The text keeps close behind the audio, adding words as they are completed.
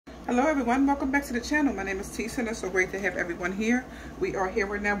Hello everyone, welcome back to the channel. My name is Tisa and it's so great to have everyone here. We are here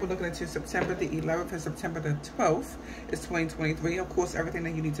right now. We're looking into September the 11th and September the 12th. It's 2023. Of course, everything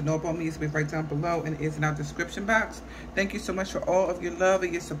that you need to know about me is right down below and is in our description box. Thank you so much for all of your love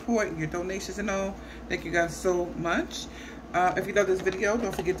and your support and your donations and all. Thank you guys so much. If you love this video,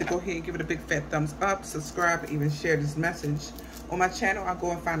 don't forget to go ahead and give it a big fat thumbs up, subscribe, and even share this message. On my channel, I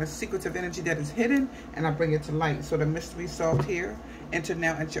go and find a secretive energy that is hidden and I bring it to light. So the mystery solved here. Enter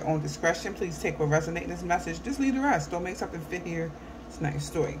now at your own discretion. Please take what resonates in this message. Just leave the rest. Don't make something fit here. It's not your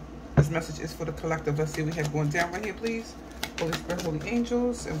story. This message is for the collective. Let's see what we have going down right here, please. Holy Spirit, Holy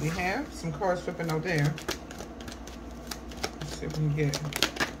Angels. And we have some cards flipping out there. Let's see if we can get.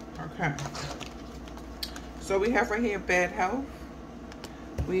 Okay. So we have right here bad health.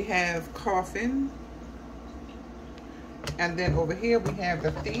 We have coffin. And then over here we have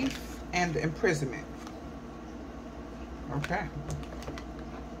the thief and the imprisonment. Okay.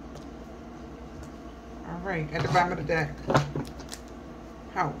 All right, at the bottom of the deck,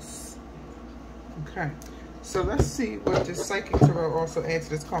 house. Okay, so let's see what this psychic tarot also adds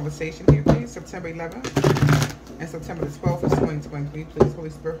to this conversation here, please. September 11th and September the 12th is 2023. Please, Holy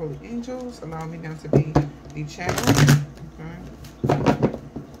Spirit, Holy Angels, allow me now to be the channel. Okay.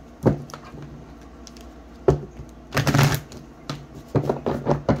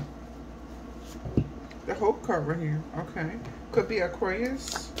 The Hope card right here. Okay, could be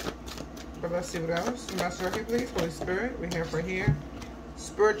Aquarius. But let's see what else. Mess right here, please. Holy Spirit. We have right here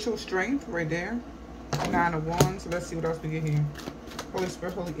spiritual strength right there. 9 of Wands. So let's see what else we get here. Holy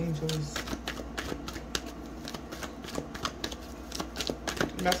Spirit, Holy Angels.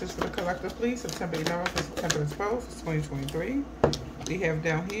 Message for the collective, please. September 11th and September the 12th, 2023. We have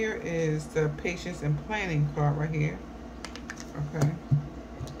down here is the patience and planning card right here. Okay.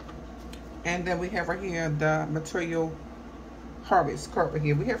 And then we have right here the material harvest card right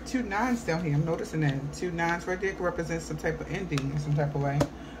here. We have 2 9s down here. I'm noticing that 2 9s right there could represent some type of ending in some type of way.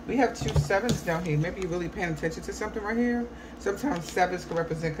 We have 2 7s down here. Maybe you're really paying attention to something right here. Sometimes 7s can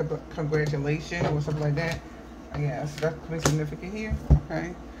represent congratulations or something like that. Yes, that could be significant here.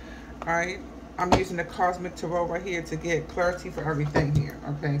 Okay. All right. I'm using the Cosmic Tarot right here to get clarity for everything here.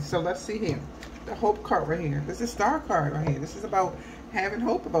 Okay. So let's see here. The Hope card right here. This is Star card right here. This is about having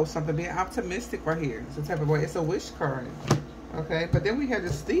hope about something, being optimistic right here. It's a type of way. It's a wish card. Okay, but then we have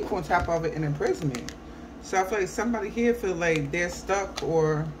this thief on top of it in imprisonment. So I feel like somebody here feel like they're stuck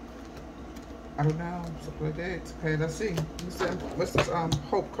or, I don't know, something like that. Okay, let's see. What's this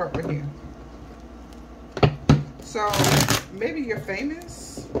Hope card right here? So maybe you're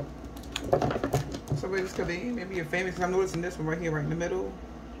famous. So where this could be, maybe you're famous. I'm noticing this one right here, right in the middle.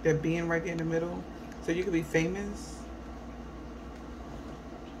 That being right there in the middle. So you could be famous.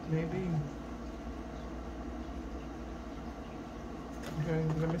 Maybe. Okay,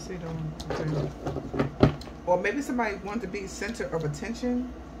 let me see though. Okay. Or maybe somebody wanted to be center of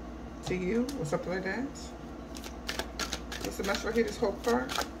attention to you or something like that. What's the mess right here? This Hope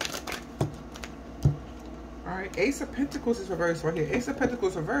card. Alright, Ace of Pentacles is reversed right here. Ace of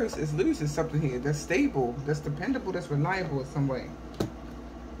Pentacles reversed is losing something here that's stable, that's dependable, that's reliable in some way.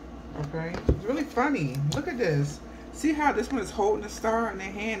 Okay, it's really funny. Look at this. See how this one is holding the star in their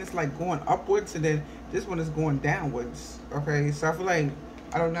hand? It's like going upwards, and then this one is going downwards. Okay, so I feel like,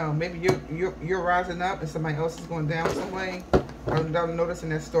 I don't know, maybe you're rising up and somebody else is going down some way. I'm noticing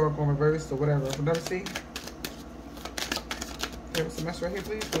that star going reversed or whatever. But let me see. Okay, what's the mess right here,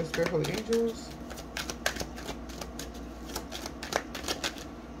 please? Holy Spirit, Holy Angels.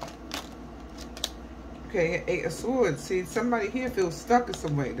 Okay, 8 of Swords. See, somebody here feels stuck in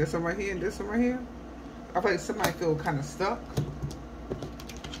some way. This one right here and this one right here. I feel like somebody feel kind of stuck.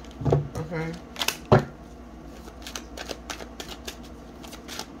 Okay.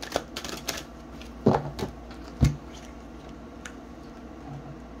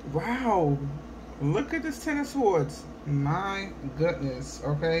 Wow. Look at this 10 of Swords. My goodness.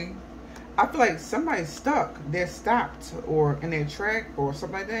 Okay. I feel like somebody's stuck. They're stopped or in their track or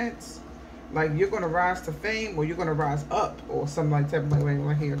something like that. Like you're going to rise to fame or you're going to rise up or something like that.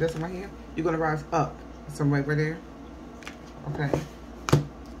 Right here. This one right here. You're going to rise up. Somewhere right there. Okay.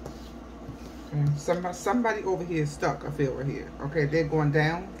 Okay. Somebody over here is stuck, I feel right here. Okay, they're going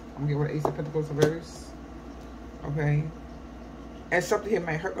down. I'm gonna get rid of Ace of Pentacles reverse. Okay. And something here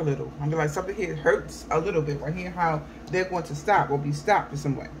might hurt a little. I'm like something here hurts a little bit right here. How they're going to stop or be stopped in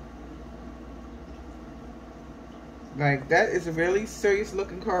some way. Like that is a really serious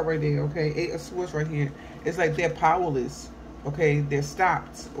looking card right there. Okay, 8 of Swords right here. It's like they're powerless. Okay, they're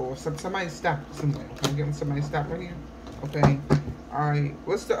stopped or somebody stopped somewhere. Okay, I'm getting somebody stopped right here. Okay, all right.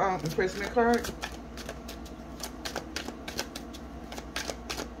 What's the imprisonment card?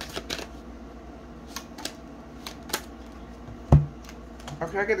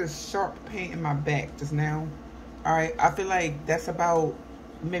 Okay, I get a sharp pain in my back just now. Alright, I feel like that's about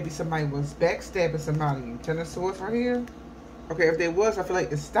maybe somebody was backstabbing somebody. Ten of Swords right here. Okay, if there was, I feel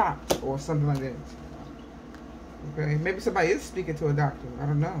like it stopped or something like that. Okay, maybe somebody is speaking to a doctor. I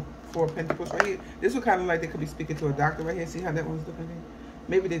don't know. Four of Pentacles right here. This would kind of like they could be speaking to a doctor right here. See how that one's looking there?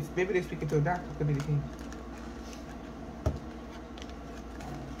 Maybe they're speaking to a doctor. Could be the case.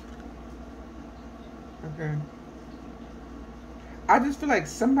 Okay. I just feel like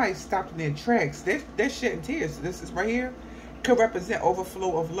somebody stopped in their tracks. They're shedding tears. This is right here. Could represent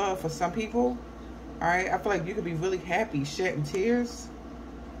overflow of love for some people. Alright. I feel like you could be really happy shedding tears.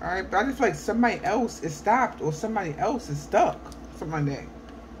 Alright. But I just feel like somebody else is stopped or somebody else is stuck. Something like that.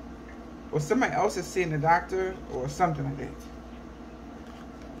 Or somebody else is seeing the doctor or something like that.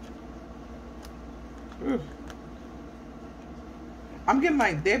 Oof. I'm getting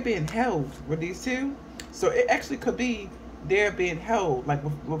like they're being held with these two. So it actually could be they're being held. Like,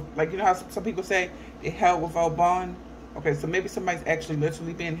 like you know how some people say it held without bond? Okay, so maybe somebody's actually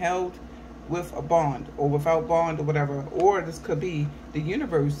literally being held with a bond or without bond or whatever. Or this could be the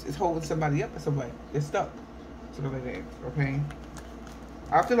universe is holding somebody up in some way. They're stuck. Something like that, okay?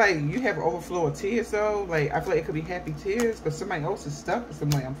 I feel like you have an overflow of tears though. Like, I feel like it could be happy tears, but somebody else is stuck in some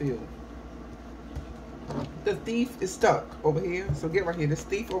way, I'm feeling. The thief is stuck over here. So get right here. This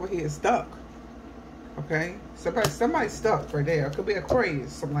thief over here is stuck. Okay? Somebody's stuck right there. It could be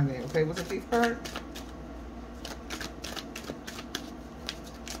Aquarius, something like that. Okay, what's the thief card?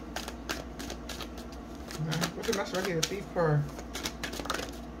 What's the mess right here? The thief card.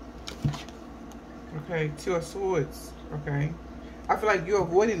 Okay, Two of Swords. Okay. I feel like you're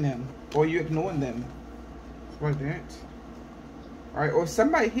avoiding them or you're ignoring them. Like that. Alright, or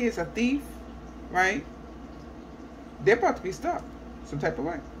somebody here is a thief, right? They're about to be stuck some type of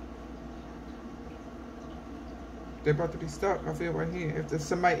way. They're about to be stuck, I feel, right here. If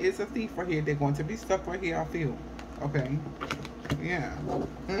somebody is a thief right here, they're going to be stuck right here, I feel. Okay. Yeah.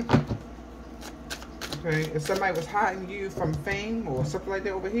 Okay. If somebody was hiding you from fame or something like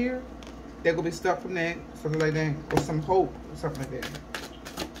that over here, they're going to be stuck from that, something like that. Or some hope or something like that.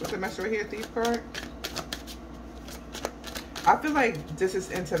 What's the mess right here, thief card? I feel like this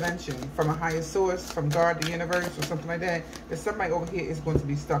is intervention from a higher source, from God, the universe, or something like that. That somebody over here is going to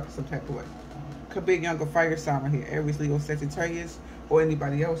be stuck some type of way. Could be a younger fire sign right here. Aries, Leo, Sagittarius, or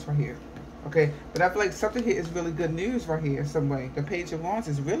anybody else right here. Okay, but I feel like something here is really good news right here some way. The Page of Wands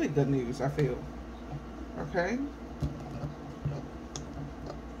is really good news, I feel. Okay.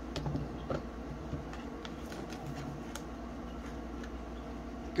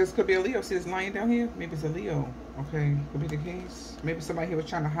 This could be a Leo. See this lion down here? Maybe it's a Leo. Okay, could be the case. Maybe somebody here was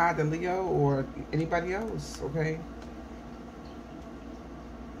trying to hide the Leo or anybody else. Okay.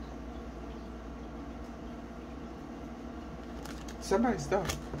 Somebody's stuck.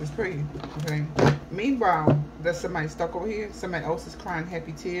 It's pretty. Okay. Meanwhile, there's somebody stuck over here. Somebody else is crying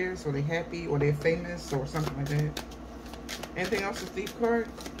happy tears, or they're happy, or they're famous, or something like that. Anything else with thief card?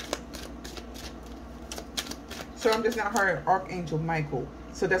 So I'm just not heard Archangel Michael.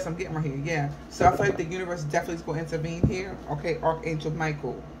 So that's what I'm getting right here. Yeah. So I feel like the universe definitely is going to intervene here. Okay. Archangel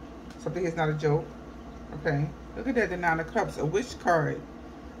Michael. Something here's not a joke. Okay. Look at that. The Nine of Cups. A wish card.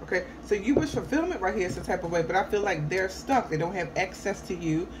 Okay. So you wish fulfillment right here some type of way. But I feel like they're stuck. They don't have access to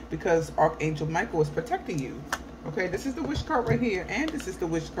you because Archangel Michael is protecting you. Okay. This is the wish card right here. And this is the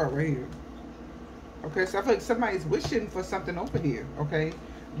wish card right here. Okay. So I feel like somebody's wishing for something over here. Okay.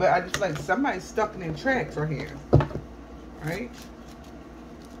 But I just feel like somebody's stuck in their tracks right here. Right?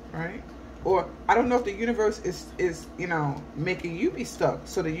 Right? Or I don't know if the universe is you know, making you be stuck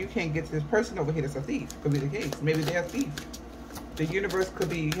so that you can't get to this person over here that's a thief. Could be the case. Maybe they're a thief. The universe could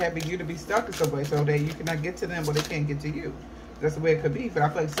be having you to be stuck in some way so that you cannot get to them or they can't get to you. That's the way it could be. But I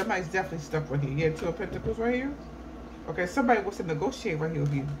feel like somebody's definitely stuck right here. Yeah, Two of Pentacles right here. Okay, somebody wants to negotiate right here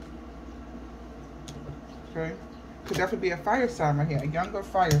with you. Okay. Could definitely be a fire sign right here. A younger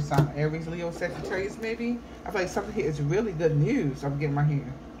fire sign. Aries, Leo, Sagittarius maybe. I feel like something here is really good news I'm getting right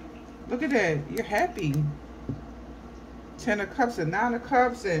here. Look at that. You're happy. 10 of Cups and 9 of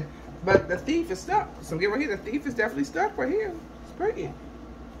Cups. But the thief is stuck. So get right here. The thief is definitely stuck right here. It's pretty.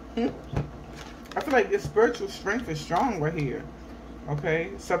 I feel like this spiritual strength is strong right here.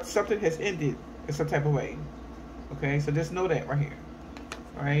 Okay. Something has ended in some type of way. Okay. So just know that right here.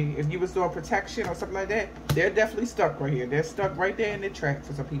 Alright. If you was doing protection or something like that, they're definitely stuck right here. They're stuck right there in their track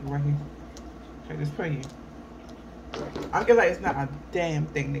for some people right here. Okay. Just pretty. I'm getting like it's not a damn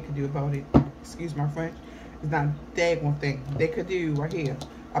thing they could do about it. Excuse my French. It's not a daggone thing they could do right here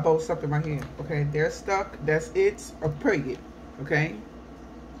about something right here. Okay, they're stuck. That's it. A period. Okay.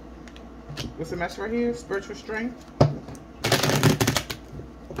 What's the mess right here? Spiritual strength.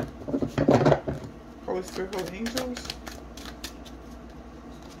 Holy Spirit, Holy Angels.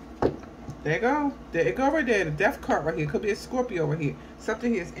 There you go. There you go right there. The death card right here. Could be a Scorpio right here.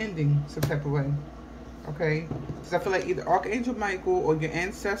 Something here is ending some type of way. Okay? Because I feel like either Archangel Michael or your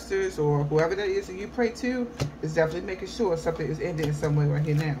ancestors or whoever that is that you pray to is definitely making sure something is ending in some way right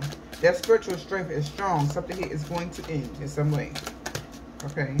here now. That spiritual strength is strong. Something here is going to end in some way.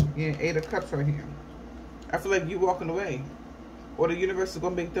 Okay? Yeah, 8 of Cups right here. I feel like you walking away. Or the universe is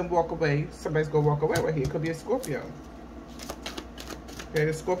going to make them walk away. Somebody's going to walk away right here. It could be a Scorpio. Okay,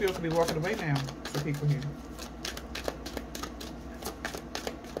 the Scorpio could be walking away now. Some people here.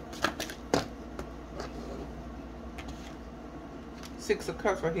 Six of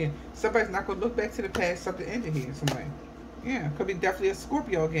Cups right here. Somebody's not going to look back to the past. Something ended here in some way. Yeah, could be definitely a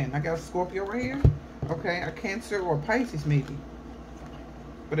Scorpio again. I got a Scorpio right here. Okay, a Cancer or a Pisces maybe.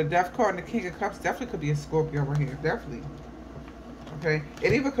 But the Death card and the King of Cups definitely could be a Scorpio right here. Definitely. Okay,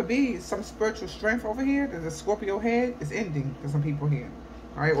 it even could be some spiritual strength over here that the Scorpio had is ending for some people here.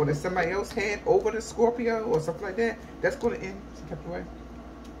 All right, or that somebody else had over the Scorpio or something like that. That's going to end some type of way.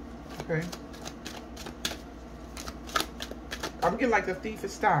 Okay. I'm getting like the thief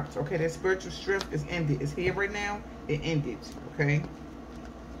is stopped. Okay, that spiritual strength is ended. It's here right now. It ended. Okay.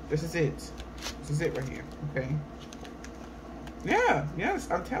 This is it. This is it right here. Okay. Yeah, yes,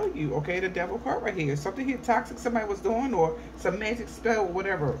 I'm telling you, okay, the Devil card right here. Something here toxic somebody was doing or some magic spell or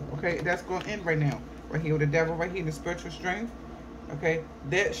whatever, okay, that's going to end right now. Right here with the Devil right here, the spiritual strength, okay,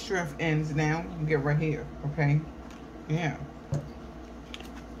 that strength ends now. You get right here, okay, yeah.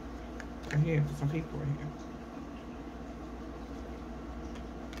 Right here for some people right here.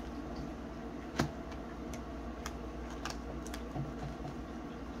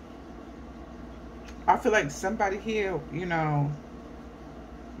 I feel like somebody here, you know,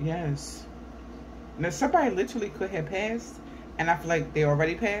 yes. Now, somebody literally could have passed, and I feel like they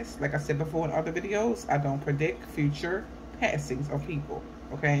already passed. Like I said before in other videos, I don't predict future passings of people,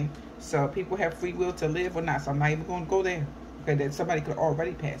 okay? So people have free will to live or not, so I'm not even going to go there. Okay, that somebody could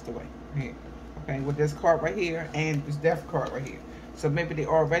already passed away here, okay? With this card right here and this Death card right here. So maybe they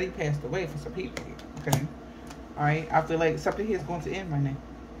already passed away for some people here, okay? All right, I feel like something here is going to end right now.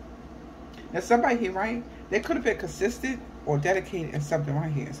 Now, somebody here, right, they could have been consistent or dedicated in something right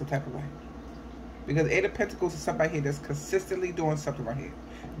here in some type of way. Because 8 of Pentacles is somebody here that's consistently doing something right here.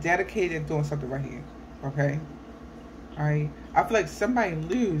 Dedicated and doing something right here. Okay? All right? I feel like somebody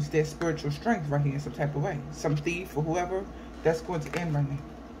lose their spiritual strength right here in some type of way. Some thief or whoever, that's going to end right now.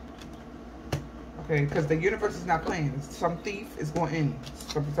 Okay? Because the universe is not playing. Some thief is going to end.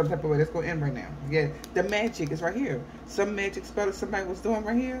 Some type of way that's going to end right now. Yeah, the magic is right here. Some magic spell that somebody was doing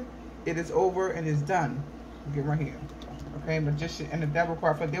right here. It is over and it's done. Get right here. Okay, Magician and the Devil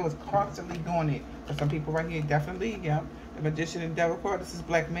card. But they was constantly doing it. For some people right here, definitely, yeah. The Magician and Devil card, this is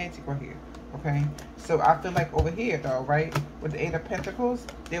black magic right here. Okay, so I feel like over here though, right, with the 8 of Pentacles,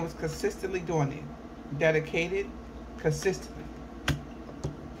 they was consistently doing it. Dedicated, consistently.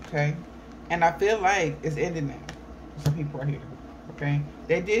 Okay, and I feel like it's ending now. For some people right here. Okay,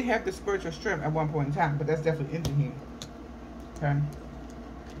 they did have the spiritual strength at one point in time, but that's definitely ending here. Okay.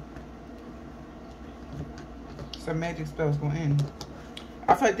 Some magic spells going to end.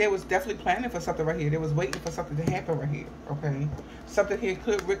 I feel like they was definitely planning for something right here. They was waiting for something to happen right here. Okay. Something here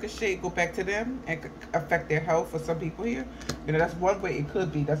could ricochet, go back to them, and could affect their health for some people here. You know, that's one way it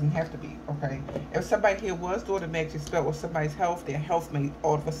could be. Doesn't have to be. Okay. If somebody here was doing a magic spell with somebody's health, their health may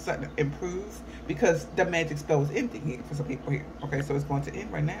all of a sudden improve because the magic spell is ending here for some people here. Okay. So it's going to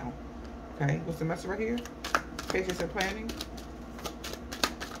end right now. Okay. What's the message right here? Patience and planning.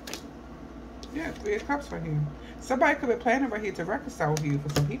 Yeah, 3 of Cups right here. Somebody could be planning right here to reconcile with you for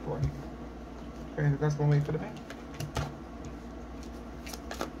some people right here. Okay, that's one way for the man.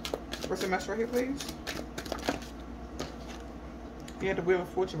 What's the message right here, please? Yeah, the Wheel of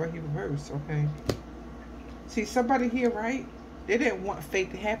Fortune right here reversed, okay. See, somebody here, right? They didn't want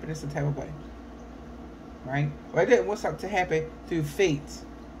fate to happen in some type of way. Right? Or they didn't want something to happen through fate.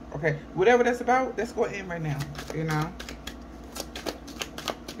 Okay, whatever that's about, that's going to end right now. You know?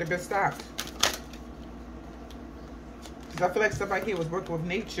 They've been stopped. I feel like somebody here was working with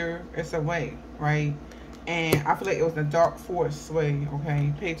nature in some way, right? And I feel like it was a dark force way,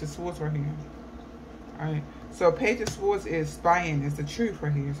 okay? Page of Swords right here. Alright. So Page of Swords is spying, is the truth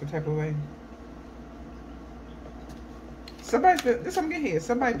right here, some type of way. Somebody's been, this I'm getting here.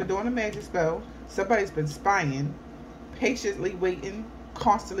 Somebody's been doing a magic spell. Somebody's been spying, patiently waiting,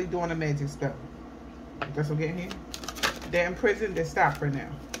 constantly doing a magic spell. That's what I'm getting here. They're in prison, they're stopped right now.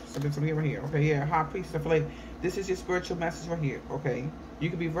 So that's what I'm getting right here. Okay, yeah, High Priest, I feel like this is your spiritual message right here, okay? You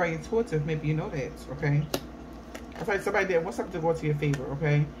can be very intuitive, maybe you know that, okay? I feel like somebody there wants something to go to your favor,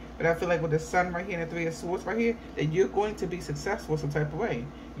 okay? But I feel like with the sun right here and the Three of Swords right here, that you're going to be successful some type of way.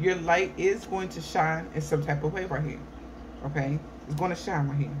 Your light is going to shine in some type of way right here. Okay? It's going to shine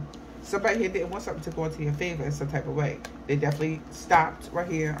right here. Somebody here didn't want something to go into your favor in some type of way. They definitely stopped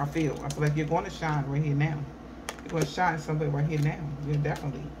right here, I feel like you're going to shine right here now. You're going to shine somewhere right here now. Yeah,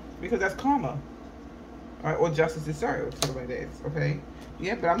 definitely. Because that's karma. All right, or justice is served, something like that. Okay?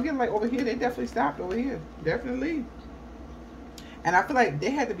 Yeah, but I'm getting like over here, they definitely stopped over here. Definitely. And I feel like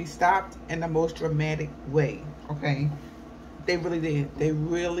they had to be stopped in the most dramatic way. Okay? They really did. They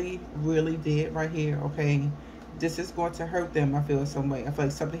really, really did right here. Okay? This is going to hurt them, I feel, in some way. I feel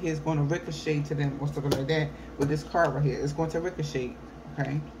like something here is going to ricochet to them or something like that with this card right here. It's going to ricochet.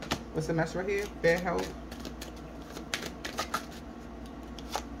 Okay? What's the mess right here? Bad health.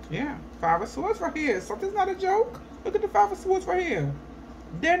 Yeah. Five of Swords right here. Something's not a joke. Look at the Five of Swords right here.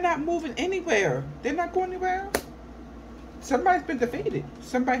 They're not moving anywhere. They're not going anywhere. Somebody's been defeated.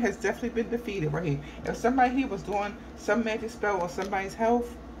 Somebody has definitely been defeated right here. If somebody here was doing some magic spell on somebody's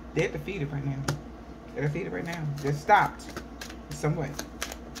health, they're defeated right now. They're defeated right now. They're stopped in some way.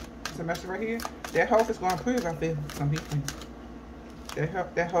 Some message right here. Their health is going to improve, I feel. Some people.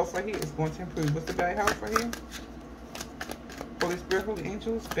 Their health right here is going to improve. What's the bad health right here? Holy Spirit, Holy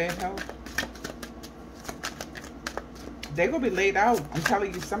Angels, bad health. They're going to be laid out. I'm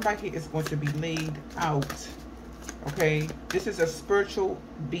telling you, somebody here is going to be laid out. Okay? This is a spiritual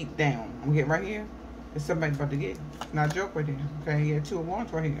beat down. I'm getting right here. It's somebody about to get. It's not a joke right there. Okay? Yeah, Two of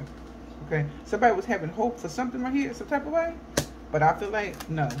Wands right here. Okay? Somebody was having hope for something right here, some type of way. But I feel like,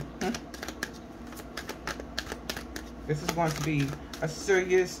 no. This is going to be a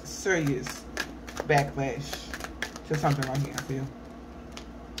serious, serious backlash to something right here, I feel.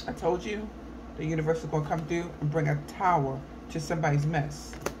 I told you. The universe is going to come through and bring a tower to somebody's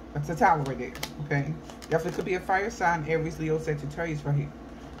mess. That's a tower right there, okay? Definitely could be a fire sign, Aries, Leo, Sagittarius right here,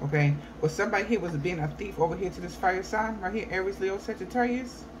 okay? Or somebody here was being a thief over here to this fire sign right here, Aries, Leo,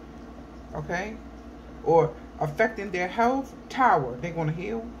 Sagittarius, okay? Or affecting their health, tower, they're going to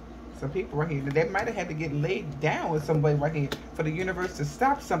heal. Some people right here, they might have had to get laid down in some way right here for the universe to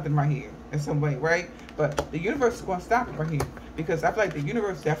stop something right here in some way, right? But the universe is going to stop it right here because I feel like the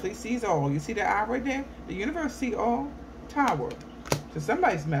universe definitely sees all. You see that eye right there? The universe see all. Tower. So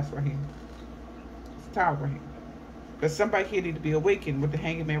somebody's mess right here. It's a tower right here. But somebody here need to be awakened with the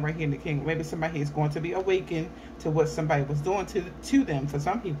Hanged Man right here in the King. Maybe somebody here is going to be awakened to what somebody was doing to them for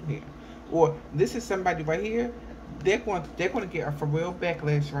some people here. Or this is somebody right here. They're going to get a for real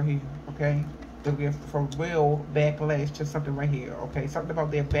backlash right here, okay? They'll get a for real backlash to something right here, okay? Something about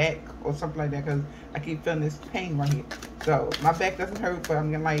their back or something like that, because I keep feeling this pain right here. So my back doesn't hurt, but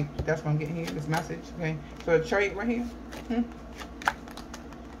I'm getting like, that's what I'm getting here, this message, okay? So the Chariot right here.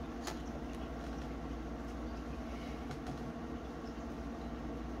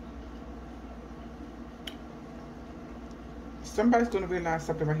 Somebody's going to realize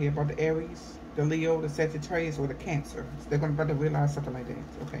something right here about the Aries, the Leo, the Sagittarius, or the Cancer. So they're going to realize something like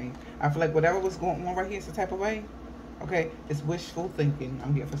that, okay? I feel like whatever was going on right here is the type of way, okay? It's wishful thinking.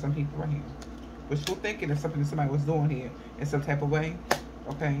 I'm here for some people right here. Wishful thinking is something that somebody was doing here in some type of way,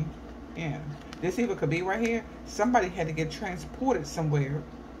 okay? Yeah. This even could be right here. Somebody had to get transported somewhere,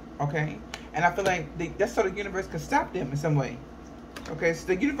 okay? And I feel like that's so the universe can stop them in some way, okay? So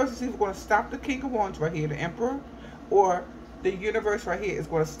the universe is either going to stop the King of Wands right here, the Emperor, or the universe right here is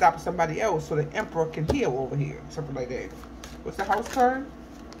going to stop somebody else so the Emperor can heal over here. Something like that. What's the house card?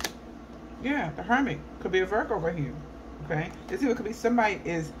 Yeah, the Hermit. Could be a Virgo right here. Okay? This either could be somebody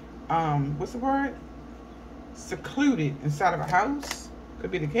is, what's the word? Secluded inside of a house. Could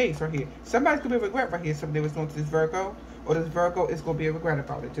be the case right here. Somebody's going to be a regret right here. Something they was doing to this Virgo. Or this Virgo is going to be a regret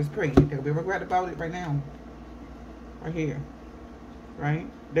about it. Just period. They're going to be a regret about it right now. Right here. Right?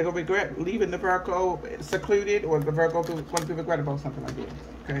 They're going to regret leaving the Virgo secluded, or the Virgo going to be regret about something like that.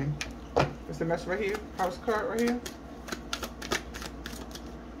 Okay? What's the mess right here? House card right here.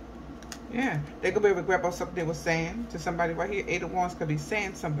 Yeah. They're going to be regret about something they were saying to somebody right here. Eight of Wands could be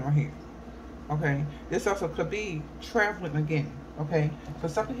saying something right here. Okay? This also could be traveling again. Okay? So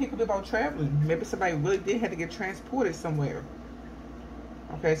something here could be about traveling. Maybe somebody really did have to get transported somewhere.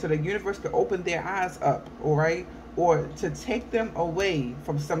 Okay? So the universe could open their eyes up. Alright? Or to take them away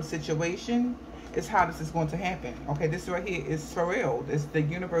from some situation is how this is going to happen. Okay, this right here is for real. It's the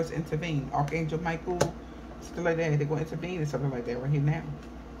universe intervene. Archangel Michael, something like that. They're going to intervene or something like that right here now.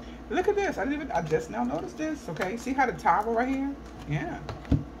 Look at this. I just now noticed this. Okay, see how the tower right here? Yeah,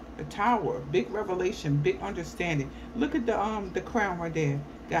 the tower. Big revelation, big understanding. Look at the crown right there.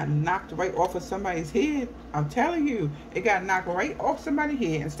 Got knocked right off of somebody's head. I'm telling you, it got knocked right off somebody's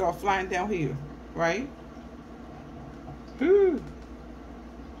head and started flying down here. Right? Ooh.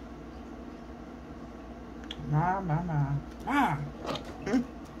 My.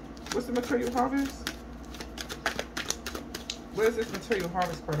 What's the material harvest? Where's this material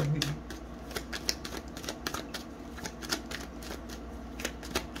harvest part over here?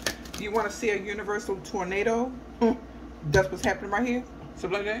 Do you want to see a universal tornado? That's what's happening right here.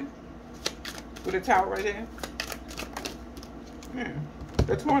 Something like that. With a tower right there. Yeah.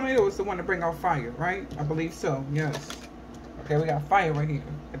 The tornado is the one to bring out fire, right? I believe so. Yes. Okay, we got fire right here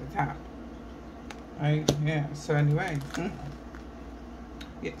at the top. Right? Yeah. So anyway.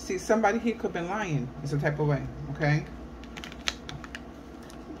 Yeah, see, somebody here could have been lying in some type of way. Okay.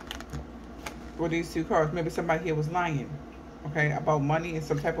 With these two cards, maybe somebody here was lying. Okay, about money in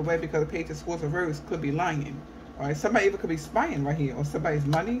some type of way, because the Page of Swords reverse could be lying. All right, somebody even could be spying right here on somebody's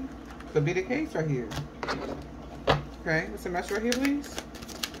money. Could be the case right here. Okay, what's the message right here, please?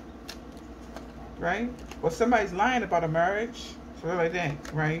 Right? Or somebody's lying about a marriage, something like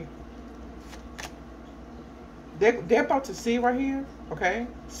that, right? They're about to see right here, okay?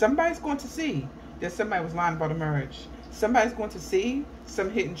 Somebody's going to see that somebody was lying about a marriage. Somebody's going to see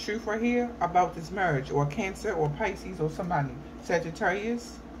some hidden truth right here about this marriage, or Cancer, or Pisces, or somebody,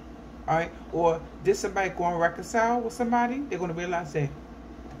 Sagittarius, all right? Or did somebody go and reconcile with somebody? They're going to realize that.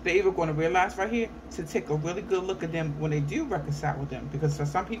 They're even going to realize right here to take a really good look at them when they do reconcile with them, because for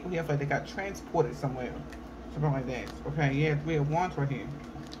some people here, I feel like they got transported somewhere, something like that. Okay, yeah, 3 of Wands right here.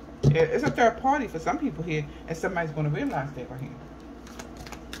 Yeah, it's a third party for some people here, and somebody's going to realize that right here.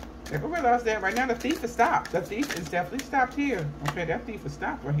 They're going to realize that right now. The thief is stopped. The thief is definitely stopped here. Okay, that thief is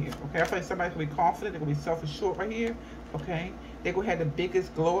stopped right here. Okay, I feel like somebody's going to be confident. They're going to be self-assured right here. Okay, they're going to have the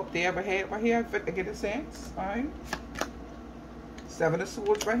biggest glow up they ever had right here. I get a sense. All right. 7 of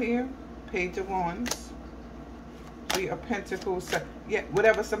Swords right here. Page of Wands. 3 of Pentacles. Yeah,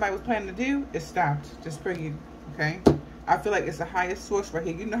 whatever somebody was planning to do, it stopped. Just for you. Okay. I feel like it's the highest source right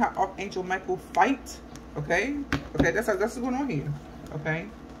here. You know how Archangel Michael fight? Okay. Okay, that's what's going on here. Okay.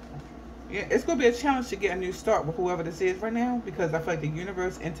 Yeah, it's going to be a challenge to get a new start with whoever this is right now, because I feel like the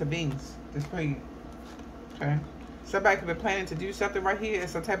universe intervenes. Just for you. Okay. Somebody could be planning to do something right here in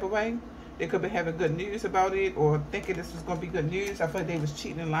some type of way. They could be having good news about it, or thinking this was going to be good news. I feel like they was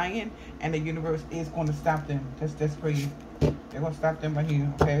cheating and lying, and the universe is going to stop them. That's for you. They're going to stop them right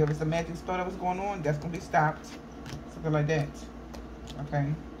here. Okay, if it's a magic spell that was going on, that's going to be stopped. Something like that.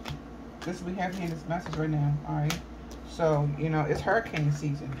 Okay. This is what we have here in this message right now. All right. So, you know, it's hurricane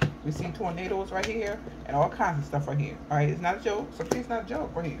season. We see tornadoes right here and all kinds of stuff right here. All right. It's not a joke. Something's not a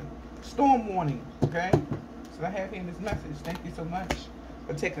joke right here. Storm warning. Okay. So I have here in this message. Thank you so much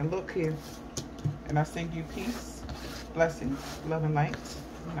for taking a look here. And I send you peace, blessings, love, and light.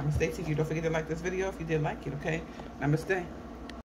 Namaste to you. Don't forget to like this video if you did like it. Okay. Namaste.